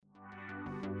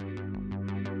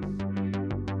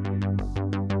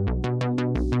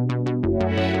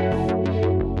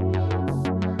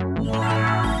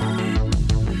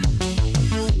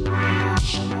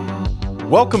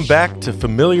Welcome back to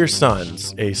Familiar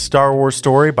Sons, a Star Wars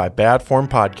story by Bad Form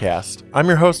Podcast. I'm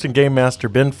your host and game master,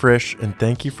 Ben Frisch, and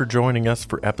thank you for joining us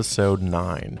for episode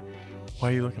 9. Why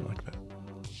are you looking like that?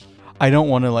 I don't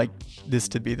want to this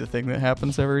to be the thing that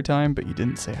happens every time, but you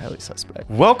didn't say highly suspect.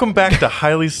 Welcome back to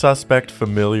Highly Suspect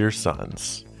Familiar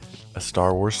Sons, a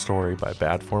Star Wars story by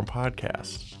Bad Form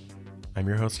Podcast. I'm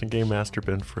your host and game master,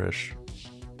 Ben Frisch,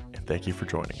 and thank you for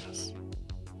joining us.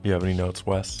 You have any notes,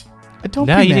 Wes? Don't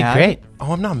No, be you mad. did great.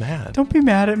 Oh, I'm not mad. Don't be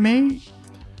mad at me.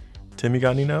 Tim, you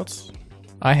got any notes?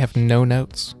 I have no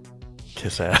notes.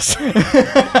 Kiss ass.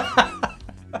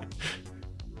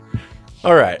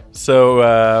 All right,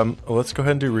 so let's go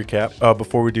ahead and do a recap.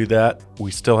 Before we do that, we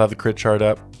still have the crit chart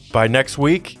up. By next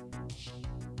week,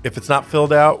 if it's not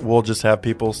filled out, we'll just have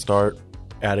people start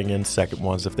adding in second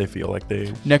ones if they feel like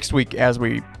they... Next week as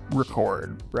we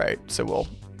record, right? So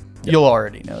you'll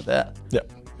already know that.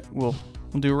 Yep. We'll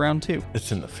do round 2.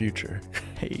 It's in the future.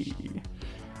 Hey.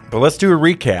 But let's do a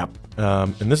recap.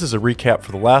 And this is a recap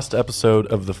for the last episode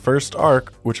of the first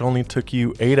arc, which only took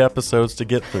you 8 episodes to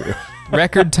get through.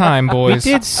 Record time, We boys.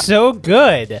 did so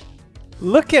good.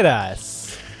 Look at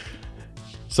us.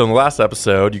 So in the last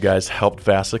episode, you guys helped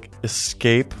Vasek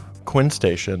escape Quinn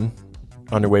Station.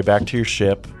 On your way back to your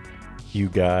ship, you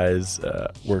guys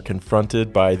were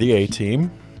confronted by the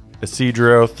A-Team.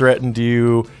 Isidro threatened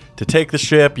you to take the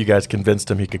ship. You guys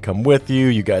convinced him he could come with you.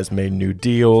 You guys made new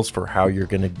deals for how you're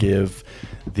going to give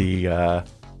the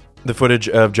footage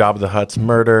of Jabba the Hutt's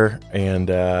murder, and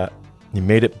you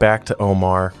made it back to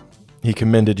Omar. He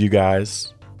commended you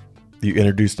guys. You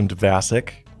introduced him to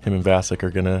Vasek. Him and Vasek are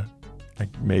going to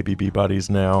maybe be buddies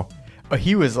now. But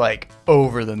he was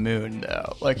over the moon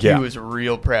though. Yeah. He was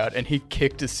real proud, and he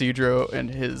kicked Isidro and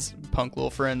his punk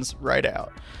little friends right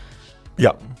out.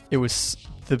 Yep. It was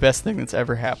the best thing that's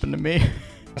ever happened to me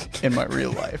in my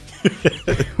real life.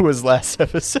 It was last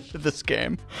episode of this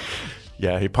game.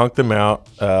 Yeah, he punked them out.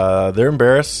 They're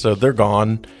embarrassed, so they're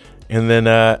gone. And then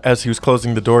as he was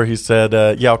closing the door, he said,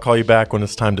 yeah, I'll call you back when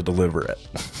it's time to deliver it.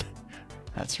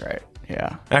 That's right.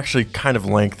 Yeah. Actually kind of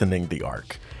lengthening the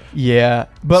arc. Yeah.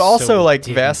 But also, So we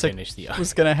didn't Vasek finish the arc.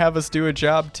 was going to have us do a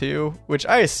job too, which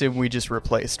I assume we just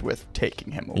replaced with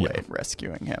taking him away and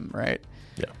rescuing him, right?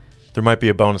 Yeah. There might be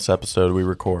a bonus episode we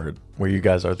record where you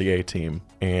guys are the A-Team,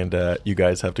 and you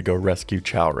guys have to go rescue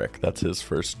Chalric. That's his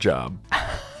first job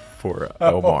for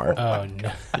Omar. Oh,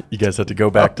 no. You guys have to go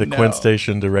back to no. Quinn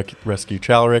Station to rescue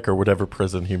Chalric or whatever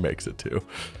prison he makes it to.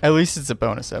 At least it's a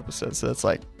bonus episode, so that's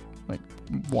like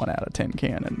 1 out of 10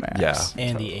 canon max. Yeah.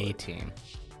 And the A-Team.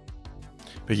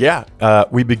 But yeah,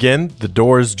 we begin. The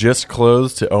doors just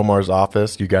closed to Omar's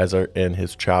office. You guys are in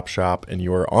his chop shop, and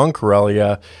you are on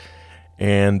Corellia.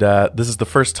 And this is the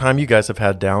first time you guys have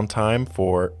had downtime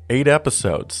for 8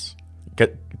 episodes.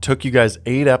 Took you guys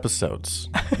 8 episodes.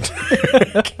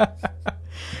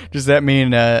 Does that mean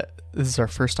this is our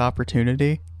first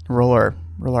opportunity? Roll our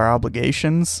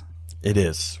obligations? It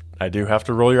is. I do have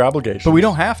to roll your obligations. But we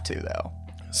don't have to, though.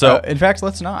 So In fact,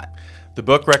 let's not. the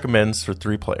book recommends for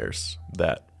 3 players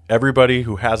that everybody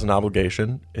who has an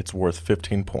obligation, it's worth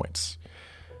 15 points.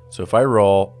 So if I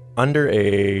roll under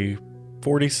a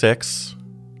 46,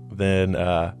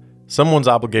 then someone's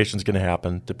obligation is going to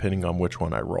happen depending on which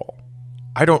one I roll.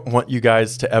 I don't want you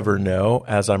guys to ever know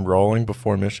as I'm rolling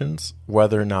before missions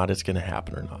whether or not it's going to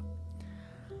happen or not.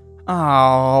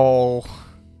 Oh,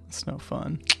 it's no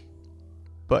fun.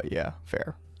 But yeah,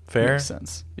 fair. Fair? Makes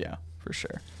sense. Yeah, for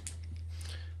sure.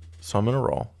 So I'm going to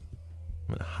roll.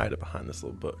 I'm going to hide it behind this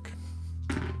little book.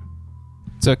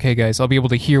 It's okay, guys. I'll be able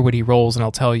to hear what he rolls, and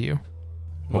I'll tell you.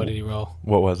 What did he roll?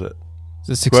 What was it? It's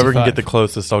a 65. Whoever can get the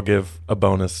closest, I'll give a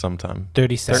bonus sometime.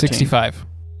 37. 65.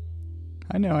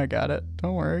 I know I got it.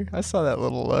 Don't worry. I saw that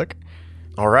little look.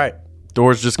 All right.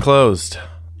 Doors just closed.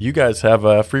 You guys have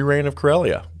a free reign of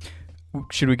Corellia.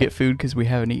 Should we get food because we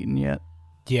haven't eaten yet?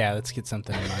 Yeah, let's get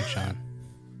something to munch on.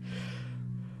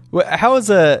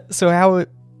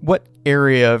 What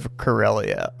area of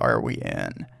Corellia are we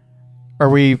in? Are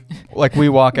we we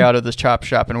walk out of this chop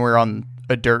shop and we're on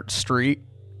a dirt street,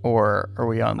 or are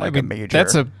we on a major?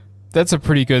 That's a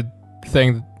pretty good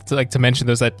thing to mention,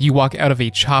 though, is that you walk out of a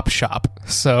chop shop.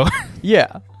 So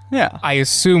yeah. I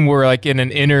assume we're in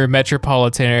an inner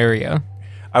metropolitan area.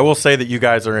 I will say that you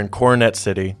guys are in Coronet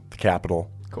City, the capital.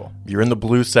 Cool. You're in the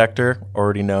blue sector,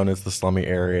 already known as the slummy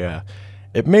area.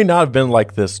 It may not have been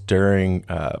like this during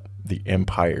the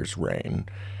Empire's reign,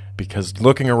 because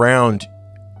looking around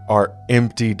are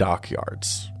empty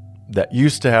dockyards that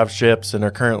used to have ships and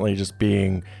are currently just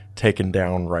being taken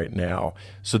down right now.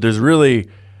 So there's really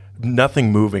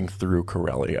nothing moving through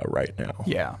Corellia right now.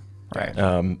 Yeah. Right.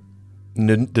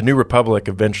 The New Republic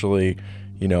eventually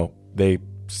they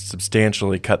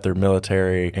substantially cut their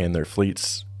military and their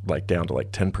fleets like down to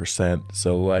like 10%.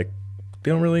 So like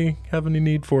they don't really have any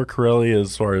need for Corellia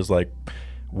as far as like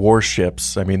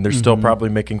warships. I mean, they're still probably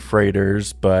making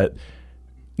freighters, but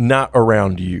not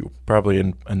around you. Probably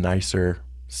in a nicer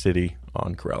city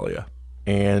on Corellia.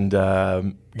 And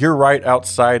you're right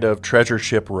outside of Treasure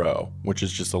Ship Row, which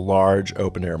is just a large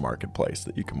open air marketplace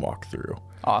that you can walk through.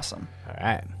 Awesome. All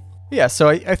right. Yeah, so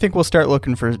I think we'll start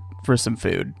looking for some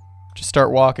food. Just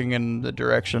start walking in the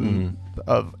direction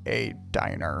of a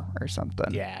diner or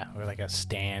something. Yeah, or like a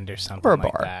stand or something Or a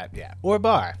like bar. that. Yeah, or a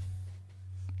bar.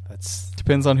 That's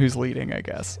Depends on who's leading, I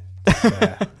guess.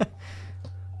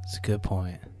 that's a good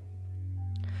point.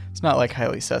 It's not like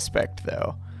Highly Suspect,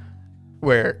 though,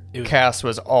 where It was- Cass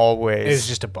was always... It was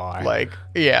just a bar.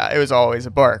 it was always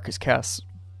a bar, because Cass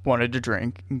wanted to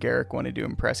drink, and Garrick wanted to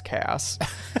impress Cass.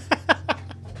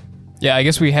 Yeah, I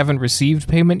guess we haven't received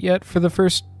payment yet for the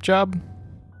first job.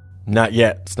 Not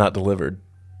yet. It's not delivered.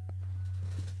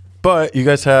 But you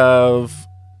guys have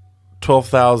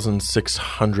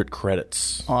 12,600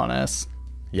 credits. On us.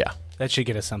 Yeah. That should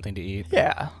get us something to eat.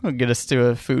 Yeah, it'll get us to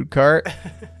a food cart.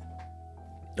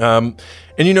 And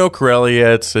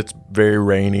Corellia, it's very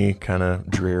rainy, kind of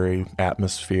dreary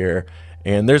atmosphere.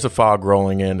 And there's a fog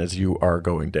rolling in as you are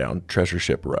going down Treasure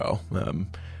Ship Row,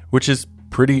 which is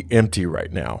pretty empty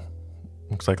right now.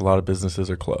 Looks like a lot of businesses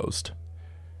are closed.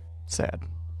 Sad.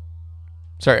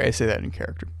 Sorry, I say that in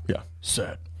character. Yeah.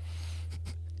 Sad.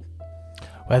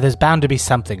 Well, there's bound to be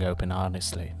something open,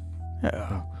 honestly.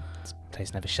 Yeah. This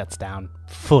place never shuts down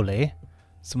fully.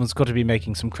 Someone's got to be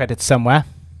making some credits somewhere.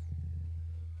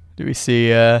 Do we see,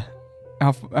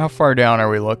 how far down are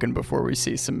we looking before we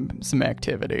see some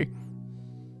activity?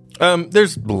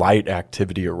 There's light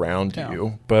activity around Yeah.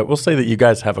 you, but we'll say that you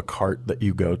guys have a cart that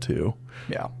you go to.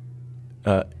 Yeah.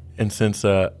 And since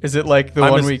Is it like the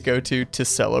I'm one a- we go to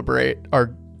celebrate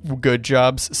our good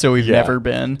jobs, so we've Yeah. never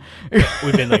been?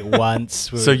 We've been like once.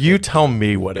 so you tell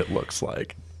me what it looks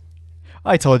like.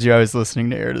 I told you I was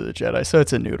listening to Heir to the Jedi, so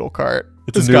it's a noodle cart.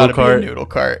 It's a It's noodle gotta cart? be a noodle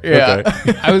cart. Yeah.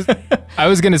 Okay. I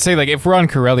was gonna say, like, if we're on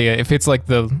Corellia, if it's like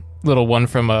the little one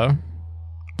from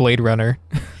Blade Runner.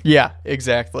 Yeah,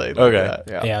 exactly. Like Okay. that,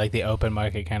 yeah. Yeah, like the open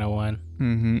market kind of one.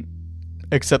 Mm-hmm.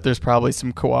 Except there's probably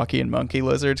some Kawaki and monkey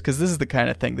lizards, because this is the kind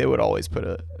of thing they would always put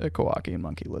a Kawaki and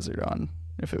monkey lizard on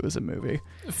if it was a movie.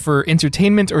 For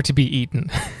entertainment or to be eaten?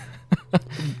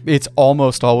 It's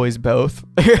almost always both.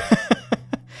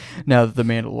 Now that the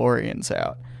Mandalorian's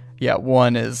out. Yeah,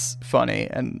 one is funny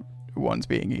and one's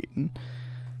being eaten.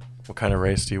 What kind of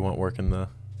race do you want working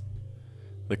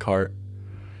the cart?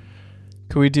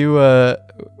 Could we do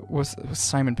what's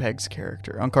Simon Pegg's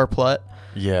character? Unkar Plutt?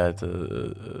 Yeah,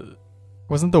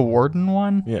 Wasn't the Warden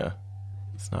one? yeah.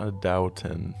 It's not a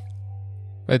Dowton.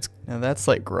 It's No, that's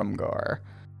like Grumgar.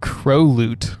 Crow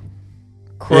Loot.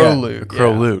 Crowloot.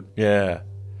 Crowloot, yeah.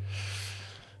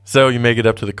 So you make it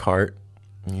up to the cart.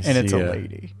 And, you And it's see a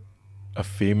lady. A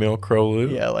female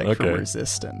Crowloot? Yeah, like from Okay.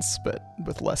 Resistance, but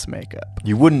with less makeup.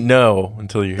 You wouldn't know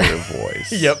until you hear her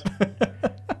voice.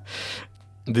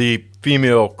 The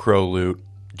female Crowloot,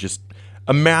 just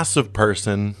a massive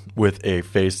person with a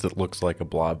face that looks like a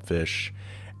blobfish,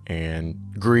 and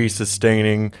grease is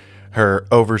staining her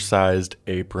oversized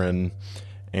apron.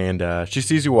 And she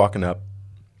sees you walking up,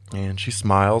 and she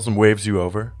smiles and waves you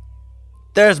over.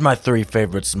 There's my 3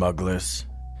 favorite smugglers.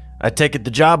 I take it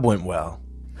the job went well.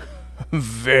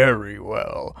 Very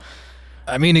well.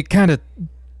 I mean, it kind of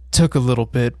took a little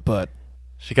bit, but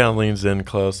She kind of leans in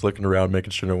close, looking around,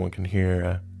 making sure no one can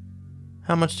hear.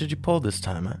 How much did you pull this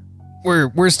time, huh?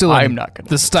 we're still I'm in not gonna-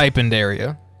 the stipend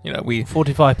area. You know, we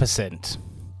 45%.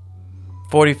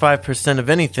 45% of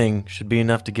anything should be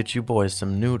enough to get you boys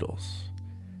some noodles.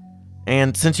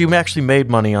 And since you actually made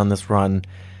money on this run,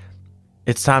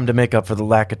 it's time to make up for the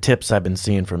lack of tips I've been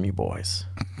seeing from you boys.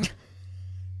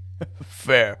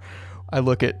 Fair. I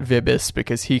look at Vibis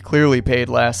because he clearly paid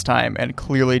last time and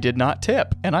clearly did not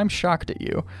tip, and I'm shocked at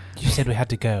you. You said we had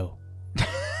to go.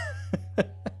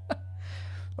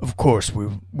 Of course we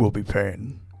will be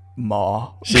paying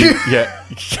Ma. Yeah.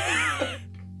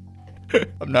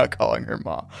 I'm not calling her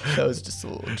Ma. That was just a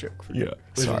little joke for you. Yeah.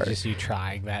 Was it Sorry. just you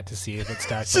trying that to see if it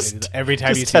starts? Just- every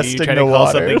time you just see it, you testing try to the call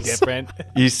something waters. different.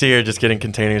 You see her just getting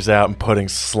containers out and putting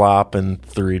slop in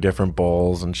 3 different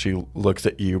bowls, and she looks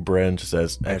at you, Bryn, and she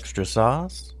says, Extra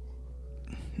sauce?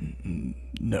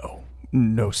 No.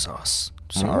 No sauce.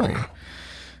 Sorry.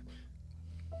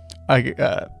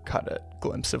 I caught a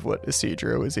glimpse of what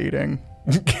Isidro was eating.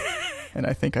 And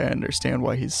I think I understand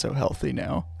why he's so healthy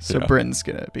now. So Yeah. Bryn's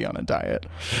going to be on a diet.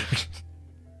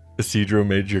 Isidro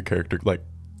made your character, like,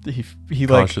 He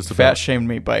like Conscious fat about- shamed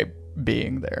me by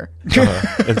being there.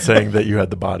 And saying that you had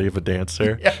the body of a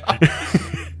dancer.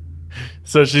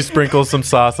 So she sprinkles some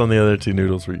sauce on the other 2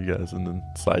 noodles for you guys and then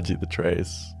slides you the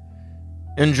trays.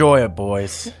 Enjoy it,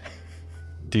 boys.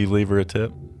 Do you leave her a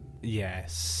tip?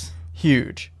 Yes.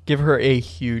 Huge. Give her a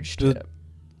huge tip.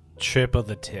 Triple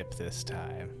the tip this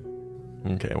time.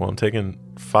 Okay, well, I'm taking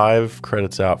 5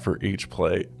 credits out for each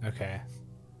plate. Okay.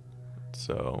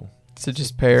 So, So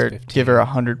just pay her, 15. give her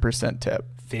 100% tip.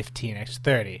 15 extra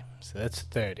 30. So that's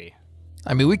 30.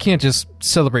 I mean, we can't just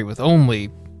celebrate with only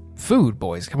food,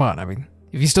 boys. Come on. I mean,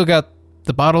 if you still got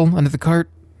the bottle under the cart,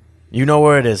 You know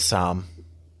where it is, Sam.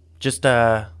 Just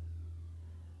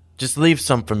leave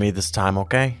some for me this time,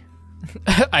 okay?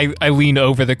 I lean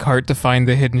over the cart to find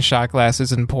the hidden shot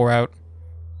glasses and pour out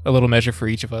a little measure for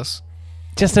each of us.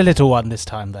 Just a little one this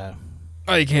time, though.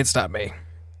 Oh, you can't stop me.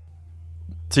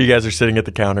 so you guys are sitting at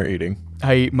the counter eating.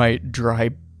 I eat my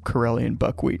dry Corellian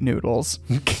buckwheat noodles.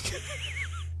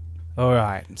 All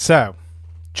right. So,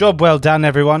 job well done,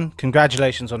 everyone.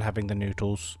 Congratulations on having the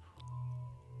noodles.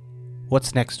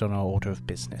 What's next on our order of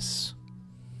business?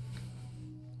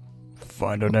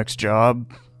 Find our next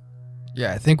job.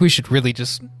 Yeah, I think we should really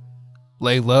just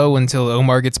lay low until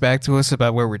Omar gets back to us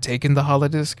about where we're taking the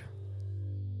holodisc.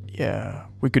 Yeah,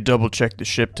 we could double check the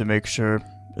ship to make sure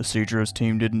Isidro's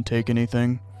team didn't take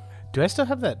anything. Do I still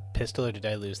have that pistol, or did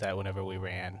I lose that whenever we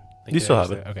ran? You still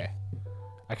have it. Okay.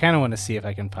 I kind of want to see if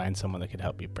I can find someone that could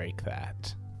help me break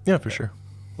that. Yeah, for sure.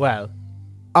 Well,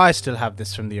 I still have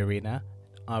this from the arena.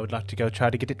 I would like to go try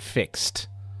to get it fixed.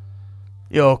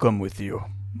 Yeah, I'll come with you.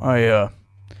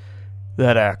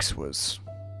 That axe was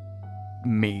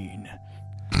mean.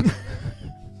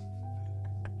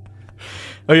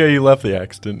 Oh, yeah, you left the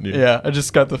axe, didn't you? Yeah, I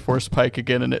just got the force pike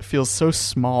again, and it feels so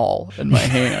small in my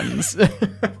hands.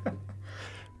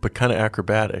 But kind of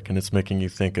acrobatic, and it's making you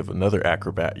think of another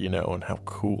acrobat, you know, and how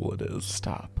cool it is.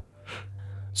 Stop.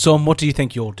 So, what do you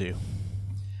think you'll do?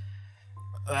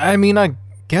 I mean, I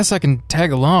guess I can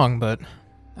tag along, but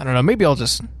I don't know. Maybe I'll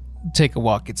just take a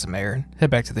walk, get some air, and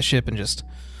head back to the ship and just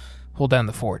hold down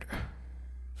the fort.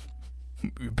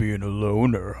 Being a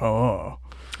loner, huh?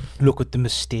 Look at the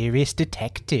mysterious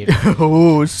detective.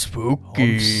 Oh,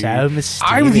 spooky. I'm so mysterious.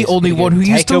 I'm the only one who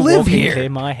used Take to a live walk and here. clear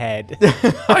my head.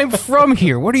 I'm from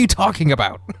here. What are you talking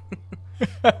about?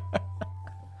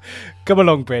 Come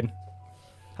along, Bryn.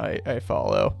 I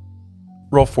follow.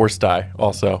 Roll force die,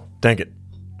 also. Dang it.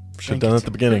 Should have done it at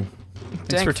the beginning. Thanks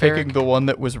Dang, for taking the one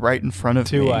that was right in front of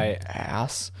Two me. I-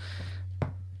 Ass.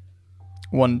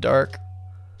 One dark.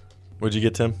 What'd you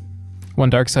get, Tim? One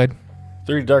dark side.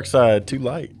 3 dark side, 2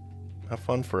 light. Have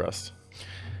fun for us.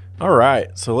 All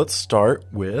right, so let's start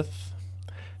with...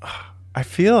 I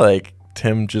feel like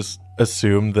Tim just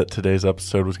assumed that today's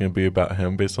episode was going to be about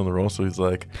him based on the role, so he's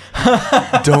like,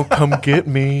 don't come get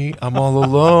me, I'm all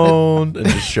alone, and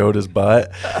just showed his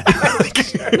butt.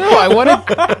 No, I wanted.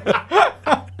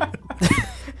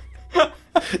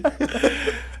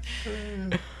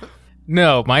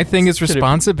 No, my thing is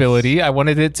responsibility. I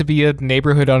wanted it to be a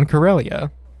neighborhood on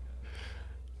Corellia.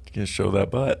 Gonna show that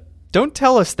butt. Don't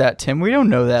tell us that, Tim. We don't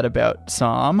know that about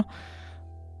Sam.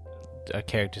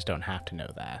 Characters don't have to know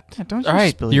that. Yeah, don't All you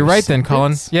right, spill you're your right then,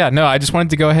 Colin. secrets. Yeah, no, I just wanted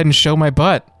to go ahead and show my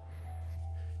butt.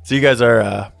 So you guys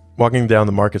are walking down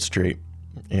the market street,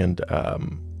 and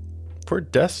for a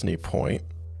destiny point,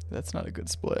 That's not a good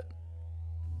split.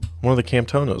 one of the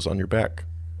Camtonos on your back.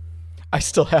 I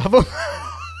still have them.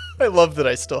 I love that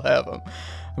I still have them.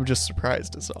 I'm just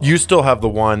surprised as all. You still have the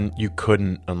one you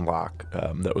couldn't unlock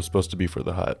that was supposed to be for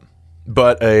the hut.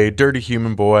 But a dirty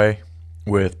human boy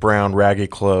with brown raggy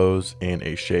clothes and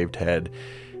a shaved head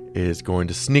is going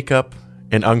to sneak up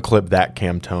and unclip that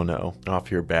Camtono off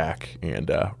your back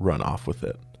and run off with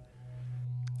it.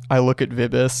 I look at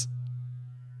Vibis.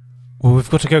 Well, we've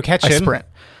got to go catch I him. sprint.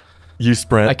 You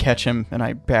sprint. I catch him and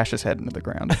I bash his head into the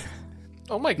ground.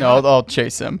 Oh my No, I'll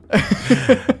chase him.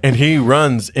 And he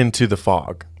runs into the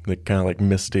fog, like, kind of like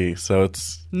misty. So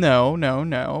it's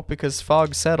No, because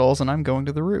fog settles and I'm going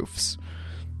to the roofs.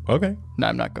 okay. No,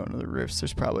 I'm not going to the roofs.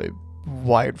 There's probably a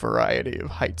wide variety of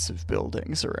heights of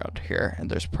buildings around here, and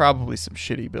there's probably some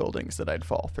shitty buildings that I'd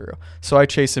fall through. So I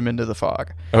chase him into the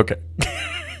fog. Okay.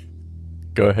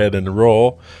 Go ahead and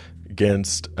roll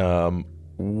against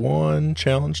 1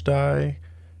 challenge die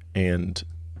and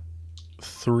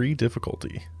 3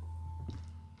 difficulty.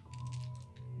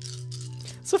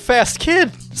 It's a fast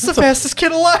kid. It's the fastest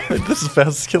kid alive. This is the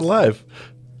fastest kid alive.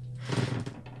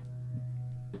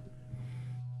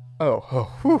 Oh,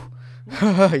 whew.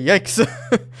 Yikes.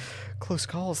 Close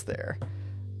calls there.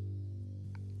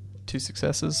 2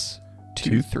 successes,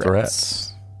 2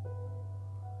 threats.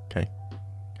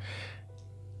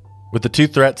 With the 2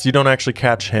 threats, you don't actually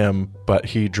catch him, but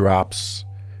he drops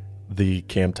the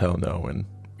Camtono and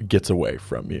gets away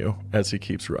from you as he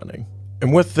keeps running.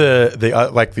 And with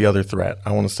the other threat,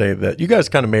 I want to say that you guys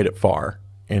kind of made it far,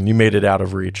 and you made it out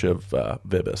of reach of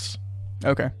Vibis.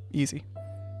 Okay, easy.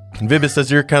 And Vibis, as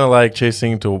you're kind of like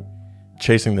chasing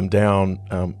them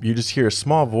down, you just hear a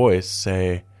small voice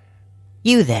say,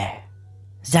 "You there,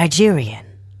 Zygerian,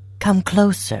 come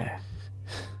closer."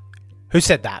 Who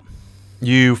said that?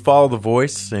 You follow the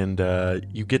voice, and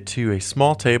you get to a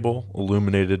small table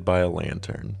illuminated by a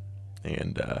lantern.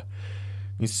 And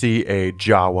you see a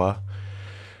Jawa,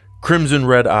 crimson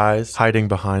red eyes, hiding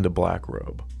behind a black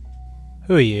robe.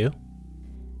 Who are you?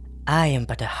 I am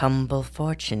but a humble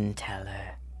fortune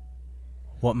teller.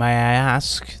 What may I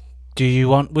ask do you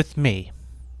want with me?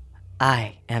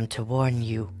 I am to warn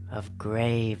you of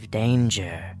grave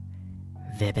danger,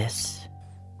 Vibis.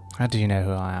 How do you know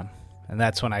who I am? And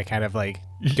that's when I kind of like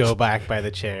go back by the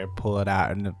chair, pull it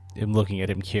out, and am looking at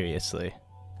him curiously.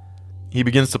 He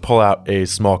begins to pull out a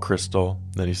small crystal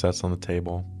that he sets on the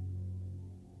table,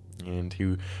 and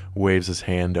he waves his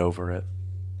hand over it.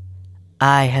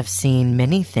 I have seen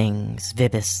many things,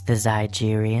 Vibis the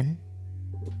Zygerian.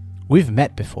 We've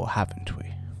met before, haven't we?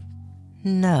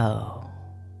 No.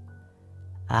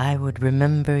 I would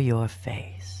remember your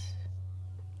face.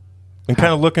 And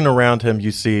kind of looking around him,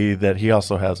 you see that he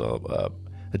also has a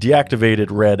deactivated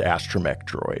red astromech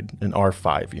droid, an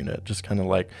R5 unit, just kind of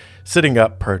like sitting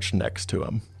up, perched next to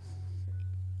him.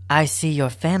 I see your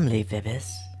family, Vibis.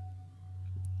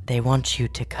 They want you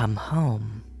to come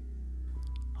home.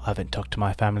 I haven't talked to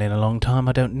my family in a long time.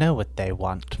 I don't know what they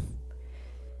want.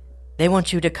 They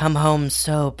want you to come home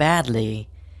so badly,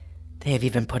 they have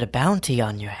even put a bounty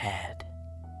on your head.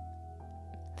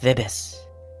 Vibis,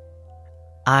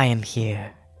 I am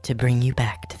here to bring you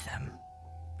back to them.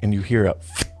 And you hear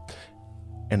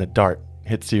and a dart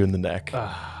hits you in the neck.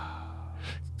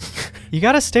 You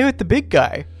gotta stay with the big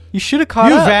guy. You should have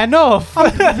caught You up. ran off!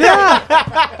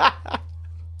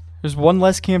 There's one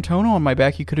less Camtono on my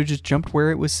back. You could have just jumped where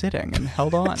it was sitting and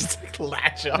held on.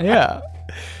 Latch on. Yeah.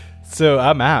 So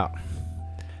I'm out.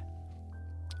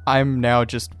 I'm now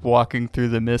just walking through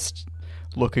the mist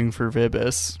looking for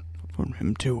Vibis. For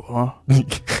him too, huh?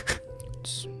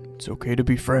 It's okay to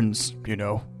be friends, you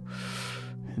know.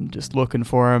 And just looking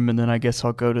for him, and then I guess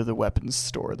I'll go to the weapons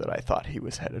store that I thought he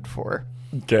was headed for.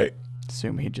 Okay.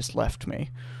 Assume he just left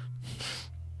me.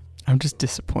 I'm just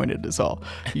disappointed is all.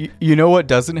 You know what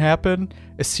doesn't happen?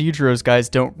 Isidro's guys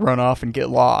don't run off and get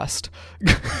lost.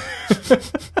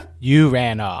 You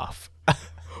ran off.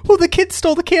 Well, the kid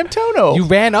stole the Camtono. You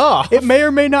ran off! It may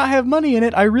or may not have money in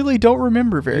it. I really don't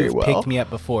remember very You've well. picked me up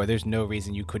before. There's no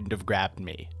reason you couldn't have grabbed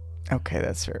me. Okay,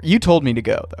 that's fair. You told me to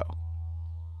go, though.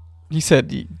 You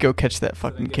said go catch that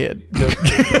fucking kid.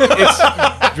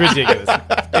 It's ridiculous.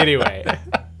 Anyway.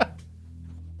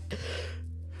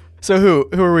 So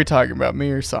who are we talking about,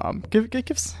 me or Sam? Give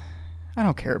I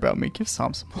don't care about me. Give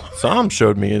Sam some. Sam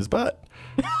showed me his butt.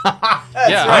 Yeah,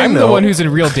 right, I'm the though. one who's in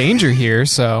real danger here,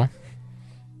 so...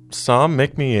 Sam,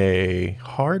 make me a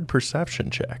hard perception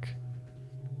check.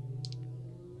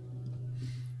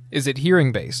 Is it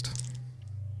hearing based?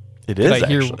 It is, I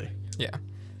hear- actually. Yeah.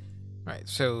 Alright,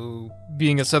 so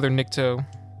being a Southern Nikto,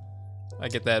 I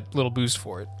get that little boost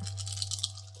for it.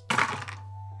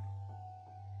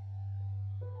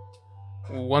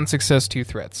 One success, 2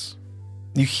 threats.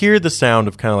 You hear the sound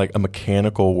of kind of like a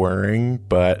mechanical whirring,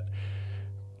 but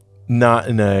not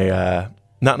in a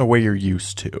way you're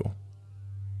used to.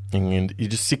 And you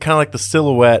just see kind of like the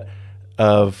silhouette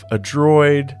of a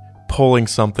droid pulling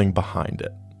something behind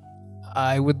it.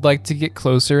 I would like to get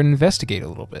closer and investigate a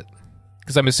little bit.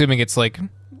 Because I'm assuming it's like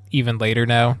even later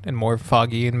now and more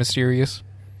foggy and mysterious.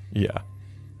 Yeah.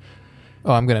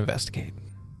 Oh, I'm going to investigate.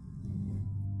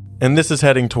 And this is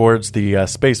heading towards the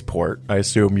spaceport. I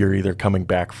assume you're either coming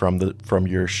back from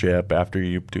your ship after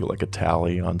you do like a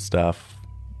tally on stuff.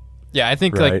 Yeah, I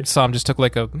think Right. like Sam just took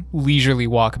like a leisurely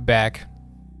walk back,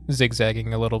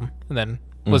 zigzagging a little, and then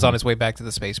was on his way back to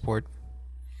the spaceport.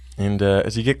 And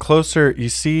as you get closer, you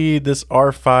see this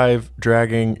R5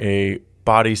 dragging a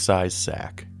body-sized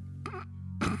sack.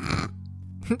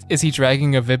 Is he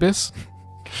dragging a Vibis?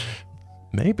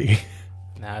 Maybe.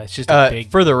 No, it's just a big...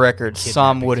 For the record,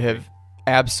 Sam kidnapping would spree. have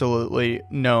absolutely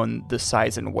known the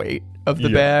size and weight of the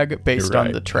Yeah, bag based You're on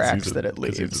right, the 'cause tracks he's a- that it 'cause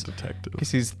leaves. He's a detective. Because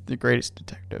he's the greatest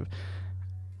detective.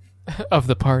 Of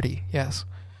the party, yes.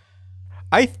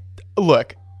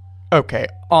 Look, okay,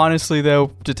 honestly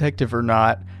though, detective or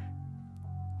not,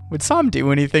 would Sam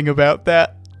do anything about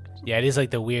that? Yeah, it is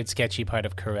like the weird, sketchy part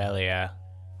of Corellia.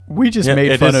 We just Yeah,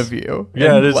 made it fun is- of you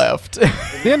Yeah, and it is. left.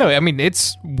 Yeah, no, I mean,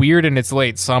 it's weird and it's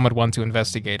late. Some would want to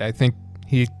investigate. I think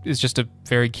he is just a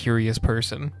very curious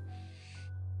person.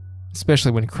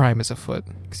 Especially when crime is afoot,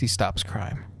 because he stops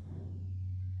crime.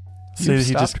 So You've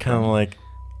you just stopped kind of crying. like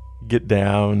get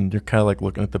down. You're kind of like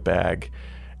looking at the bag,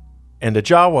 and a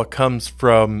Jawa comes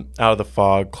from out of the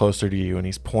fog closer to you, and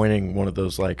he's pointing one of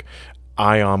those like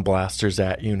ion blasters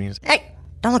at you, and he's Hey,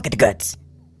 don't look at the goods.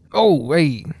 Oh,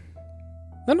 hey.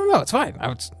 No, it's fine.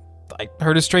 I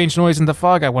heard a strange noise in the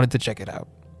fog. I wanted to check it out.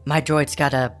 My droid's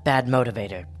got a bad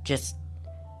motivator.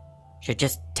 Should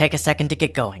just take a second to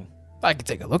get going. I can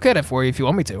take a look at it for you if you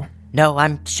want me to. No,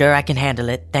 I'm sure I can handle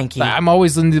it. Thank you. I'm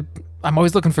always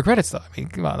looking for credits, though. I mean,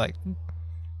 come on, like,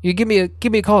 you give me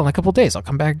a call in a couple days. I'll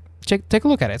come back, take a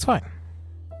look at it. It's fine.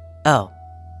 Oh.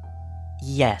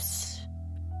 Yes.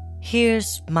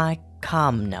 Here's my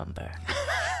comm number.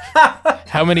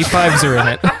 How many fives are in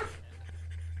it?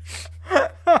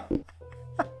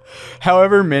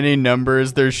 However many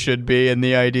numbers there should be in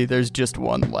the ID, there's just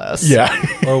one less. yeah,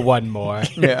 Or one more.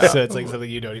 Yeah. So it's like something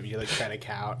you don't even, you're like trying to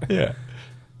count. yeah.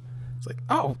 It's like,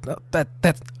 oh,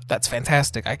 that's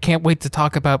fantastic. I can't wait to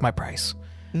talk about my price.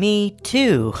 Me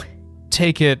too.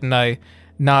 Take it, and I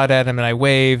nod at him, and I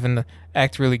wave, and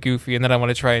act really goofy, and then I want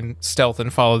to try and stealth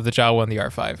and follow the Jawa on the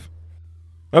R5.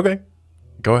 Okay,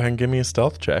 go ahead and give me a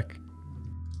stealth check.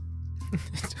 Do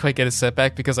I get a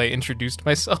setback because I introduced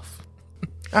myself?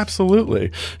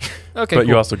 Absolutely, Okay, but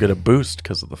you cool. also get a boost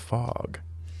because of the fog,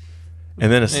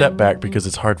 and then a setback because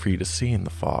it's hard for you to see in the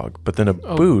fog. But then a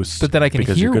boost, but then I can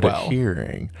because hear you're good well. at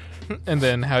hearing. And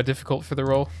then how difficult for the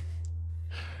roll?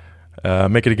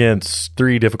 Make it against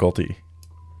 3 difficulty.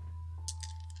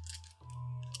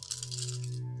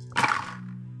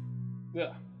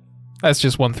 Yeah. That's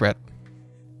just one threat.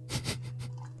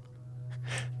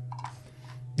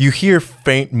 You hear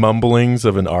faint mumblings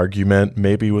of an argument,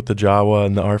 maybe with the Jawa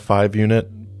and the R5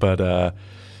 unit, but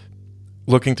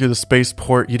looking through the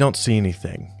spaceport, you don't see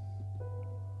anything.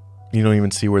 You don't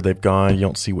even see where they've gone. You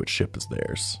don't see what ship is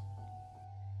theirs.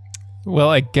 Well,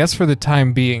 I guess for the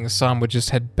time being, Sam would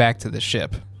just head back to the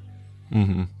ship.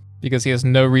 Mm-hmm. Because he has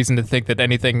no reason to think that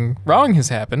anything wrong has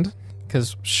happened.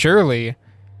 Because surely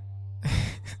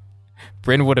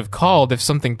Bryn would have called if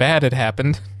something bad had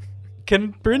happened.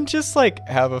 Can Bryn just like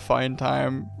have a fine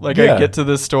time? Like Yeah. I get to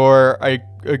the store, I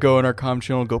go in our comm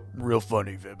channel and go, real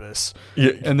funny, Vibus.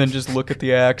 Yeah. And then just look at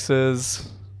the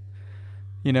axes,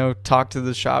 you know, talk to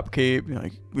the shopkeep. Be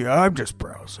like, yeah, I'm just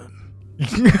browsing.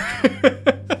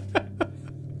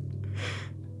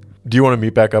 Do you want to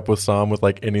meet back up with Sam with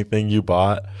like anything you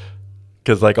bought?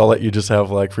 Because like I'll let you just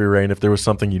have like free reign if there was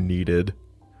something you needed.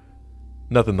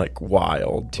 Nothing like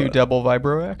wild. 2 but- double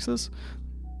vibro axes?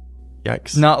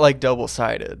 Yikes. Not like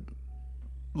double-sided.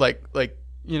 Like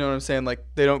you know what I'm saying? Like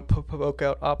they don't poke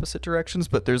out opposite directions,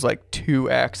 but there's like 2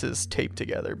 axes taped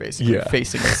together, basically Yeah.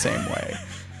 facing the same way.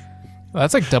 Well,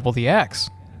 that's like double the axe.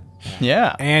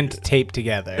 Yeah. And taped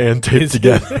together. And taped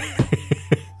together.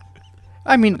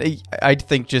 I mean, I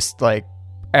think just like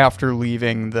after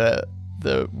leaving the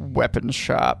weapons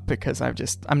shop, because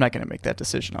I'm not going to make that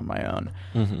decision on my own.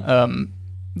 Mm-hmm.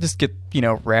 Just get, you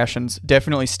know, rations,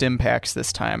 definitely stim packs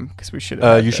this time, because we should.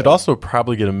 You should also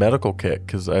probably get a medical kit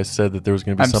because I said that there was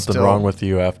going to be I'm something still- wrong with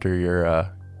you after your.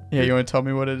 Yeah, you want to tell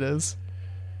me what it is?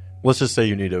 Let's just say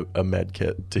you need a med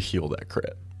kit to heal that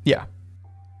crit. Yeah,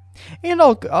 and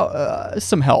I'll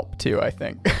some help too, I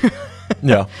think.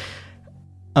 Yeah.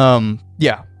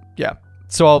 Yeah.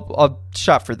 So I'll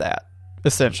shop for that.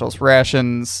 Essentials,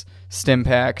 rations, stim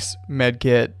packs, med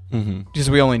kit. Mm-hmm. Because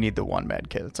we only need the 1 med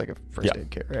kit. It's like a first Yeah. aid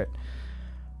kit, right?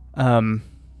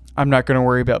 I'm not going to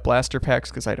worry about blaster packs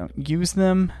because I don't use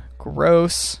them.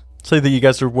 Gross. Say that you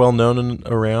guys are well known and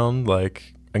around.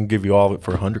 Like I can give you all of it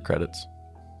for 100 credits,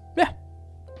 Yeah,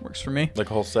 works for me. like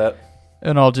a whole set.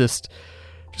 And I'll just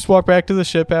walk back to the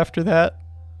ship after that.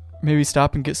 Maybe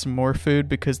stop and get some more food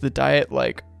because the diet,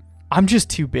 like, I'm just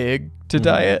too big to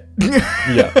diet.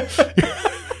 Yeah.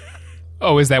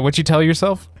 Oh, is that what you tell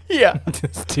yourself? Yeah.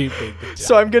 It's too big.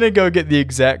 So I'm going to go get the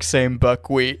exact same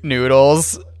buckwheat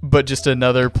noodles, but just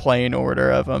another plain order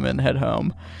of them and head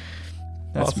home.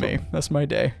 That's Awesome. me. That's my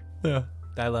day. Yeah.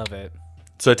 I love it.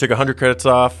 So I took 100 credits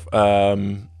off.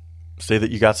 Say that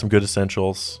you got some good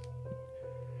essentials.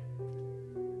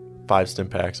 5 stim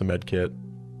packs, a med kit.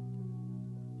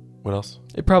 What else?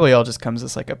 It probably all just comes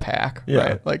as like a pack, Yeah.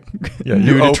 right? Like Yeah,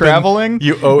 new to open- traveling.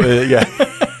 You yeah.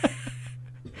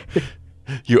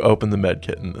 You open the med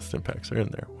kit and the stim packs are in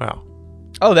there. Wow.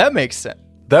 Oh, that makes sense.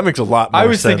 That makes a lot more I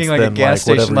was sense thinking like a than gas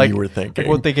whatever station, like you were thinking.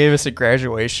 what they gave us at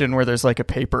graduation, where there's like a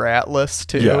paper atlas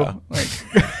too. Yeah. Like,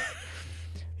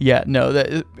 Yeah,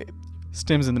 no,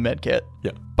 Stim's in the med kit.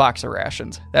 Yeah. Box of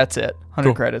rations. That's it. 100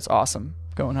 Cool. credits. Awesome.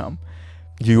 Going home.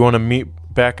 You want to meet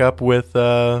back up with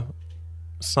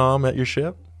Sam at your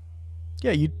ship?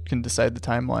 Yeah, you can decide the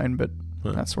timeline, but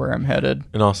Huh. that's where I'm headed.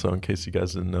 And also, in case you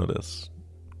guys didn't notice,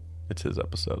 it's his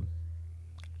episode.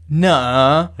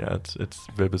 Nah. Yeah, it's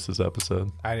Vibus's episode.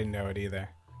 I didn't know it either.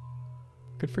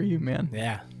 Good for you, man.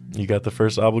 Yeah. You got the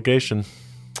first obligation.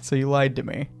 So you lied to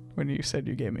me when you said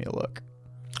you gave me a look.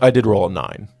 I did roll a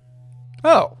 9.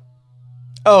 Oh.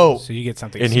 Oh. So you get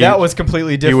something. And That was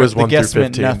completely different. He was the 1 through guess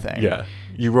meant 15. nothing. Yeah.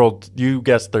 You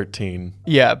guessed 13.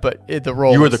 Yeah, but the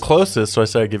roll. You were the was- closest, so I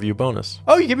said I'd give you a bonus.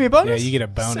 Oh, you give me a bonus? Yeah, you get a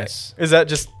bonus. Sick. Is that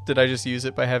just? Did I just use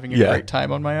it by having a Yeah. great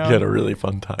time on my own? You had a really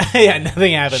fun time. Yeah,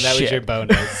 nothing happened. That was Shit. your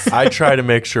bonus. I try to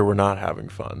make sure we're not having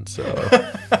fun, so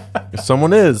if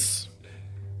someone is,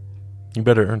 you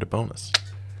better earn a bonus.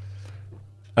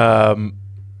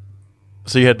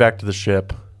 So you head back to the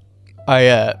ship.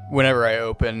 Whenever I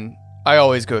open, I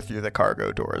always go through the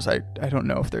cargo doors. I don't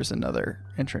know if there's another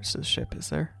entrance to the ship. Is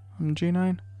there on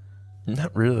G9?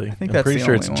 Not really. I think I'm that's pretty the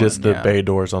sure it's only just one, the yeah. bay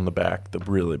doors on the back, the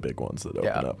really big ones that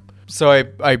open up. So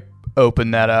I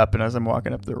open that up, and as I'm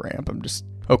walking up the ramp, I'm just,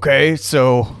 okay,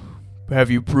 so have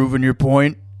you proven your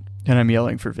point? And I'm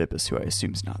yelling for Vibus, who I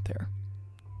assume's not there.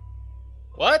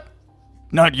 What?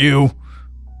 Not you,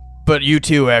 but you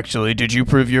too, actually. Did you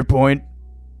prove your point?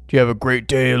 Do you have a great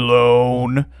day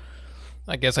alone?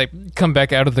 I guess I come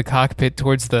back out of the cockpit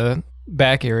towards the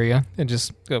back area and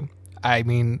just go, I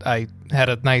mean, I had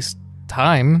a nice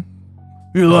time.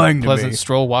 You're lying to Pleasant me.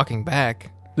 stroll walking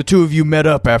back. The two of you met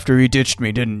up after he ditched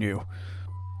me, didn't you?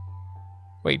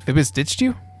 Wait, Vibus ditched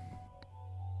you?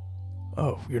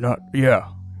 Oh, you're not... Yeah.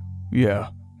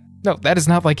 No, that is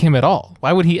not like him at all.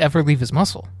 Why would he ever leave his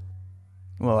muscle?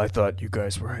 Well, I thought you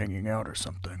guys were hanging out or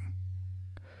something.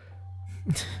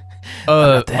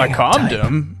 I calmed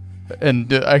him,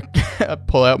 and I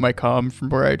pull out my comm from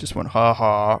where I just went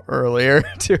ha-ha earlier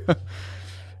to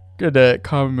gonna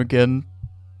calm him again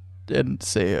and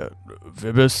say,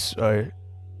 Vibus,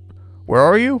 where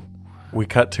are you? We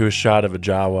cut to a shot of a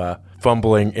Jawa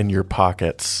fumbling in your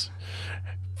pockets,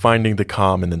 finding the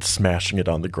comm and then smashing it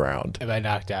on the ground. Am I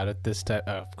knocked out at this time?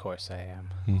 Oh, of course I am.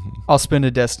 I'll spend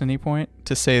a destiny point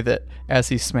to say that as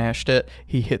he smashed it,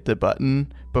 he hit the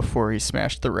button before he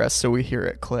smashed the rest, so we hear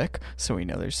it click, so we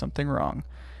know there's something wrong.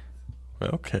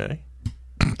 Okay.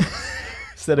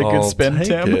 Is that a good I'll spin, take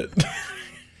Tim? it.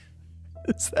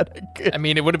 Is that a good... I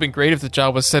mean, it would have been great if the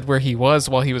Jawa said where he was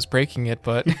while he was breaking it,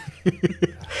 but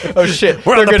Oh shit!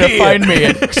 We're They're on the gonna pier. find me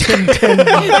at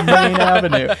 10 Main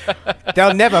Avenue.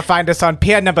 They'll never find us on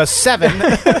pier number 7.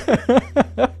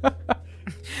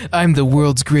 I'm the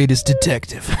world's greatest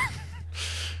detective.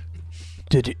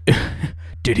 Did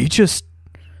he just?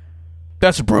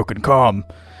 That's a broken comm.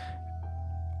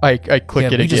 I click it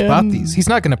we again. just bought these. He's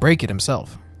not going to break it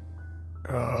himself.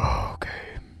 Oh, okay.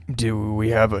 Do we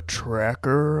have a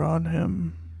tracker on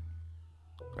him?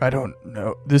 I don't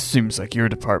know. This seems like your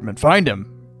department. Find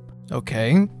him.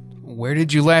 Okay. Where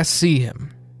did you last see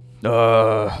him?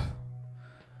 Well,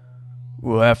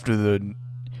 after the,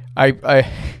 I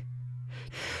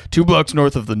 2 blocks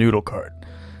north of the noodle cart.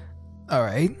 All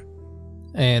right.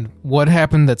 And what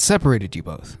happened that separated you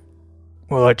both?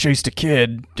 Well, I chased a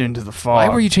kid into the fog. Why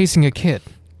were you chasing a kid?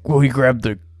 Well, he grabbed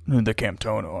the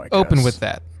Camtono, I guess. Open with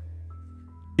that.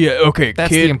 Yeah, okay. That's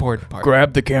kid the important part.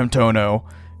 grabbed the Camtono.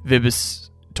 Vibus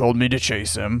told me to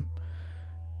chase him.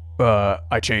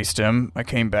 I chased him. I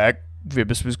came back.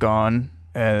 Vibus was gone.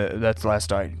 That's the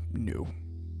last I knew.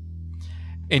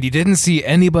 And you didn't see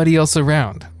anybody else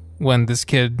around when this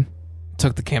kid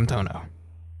took the Camtono.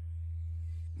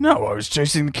 No, I was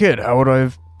chasing the kid. How would I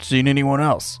have seen anyone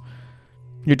else?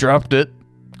 He dropped it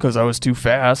because I was too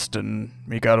fast and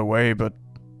he got away, but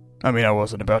I mean, I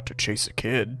wasn't about to chase a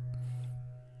kid.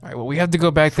 All right, well, we have to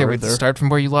go back there. We have to Further. start from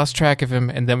where you lost track of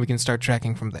him, and then we can start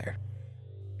tracking from there.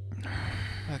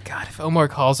 Oh, God, if Omar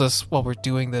calls us while we're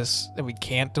doing this and we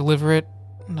can't deliver it,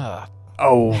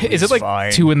 Oh, is it's it like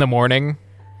fine. 2 a.m?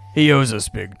 He owes us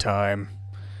big time.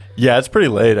 Yeah, it's pretty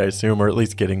late, I assume, or at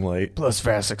least getting late. Plus,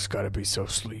 Vasek's gotta be so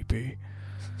sleepy.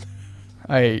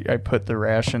 I put the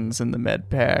rations in the med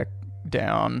pack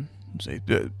down. Say,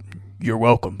 you're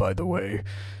welcome, by the way.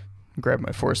 Grab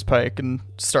my force pike and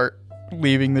start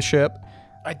leaving the ship.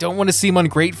 I don't want to seem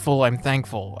ungrateful. I'm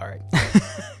thankful. All right.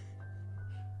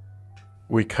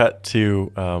 We cut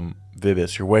to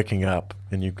Vibus. You're waking up,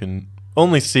 and you can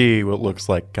only see what looks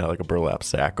like kind of like a burlap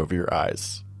sack over your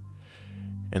eyes.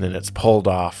 And then it's pulled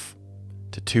off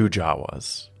to 2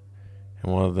 Jawas.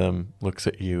 And one of them looks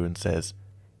at you and says,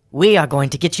 We are going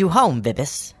to get you home,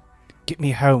 Vibus. Get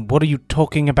me home. What are you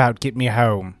talking about? Get me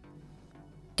home.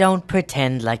 Don't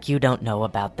pretend like you don't know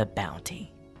about the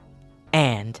bounty.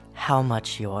 And how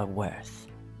much you're worth.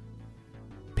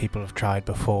 People have tried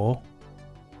before.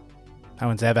 No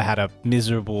one's ever had a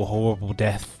miserable, horrible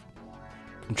death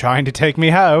from trying to take me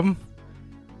home.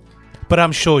 But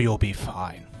I'm sure you'll be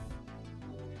fine.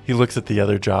 He looks at the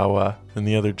other Jawa, and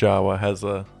the other Jawa has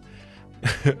a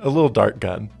a little dart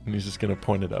gun, and he's just going to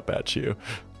point it up at you.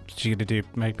 What's you gonna do?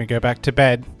 Make me go back to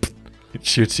bed? It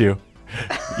shoots you.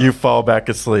 You fall back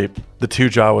asleep. The two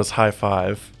Jawas high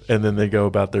five, and then they go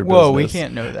about their business. Whoa, we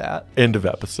can't know that. End of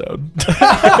episode.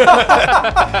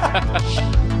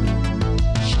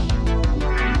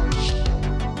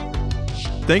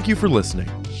 Thank you for listening.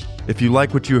 If you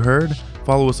like what you heard,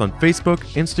 follow us on Facebook,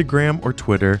 Instagram, or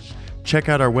Twitter. Check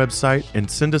out our website and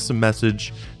send us a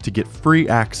message to get free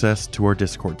access to our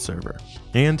Discord server.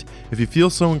 And if you feel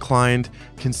so inclined,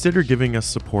 consider giving us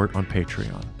support on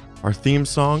Patreon. Our theme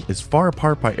song is Far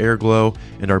Apart by Airglow,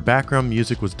 and our background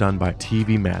music was done by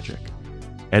TV Magic.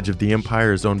 Edge of the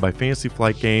Empire is owned by Fantasy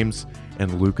Flight Games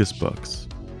and Lucas Books.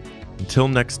 Until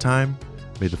next time,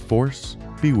 may the Force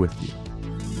be with you.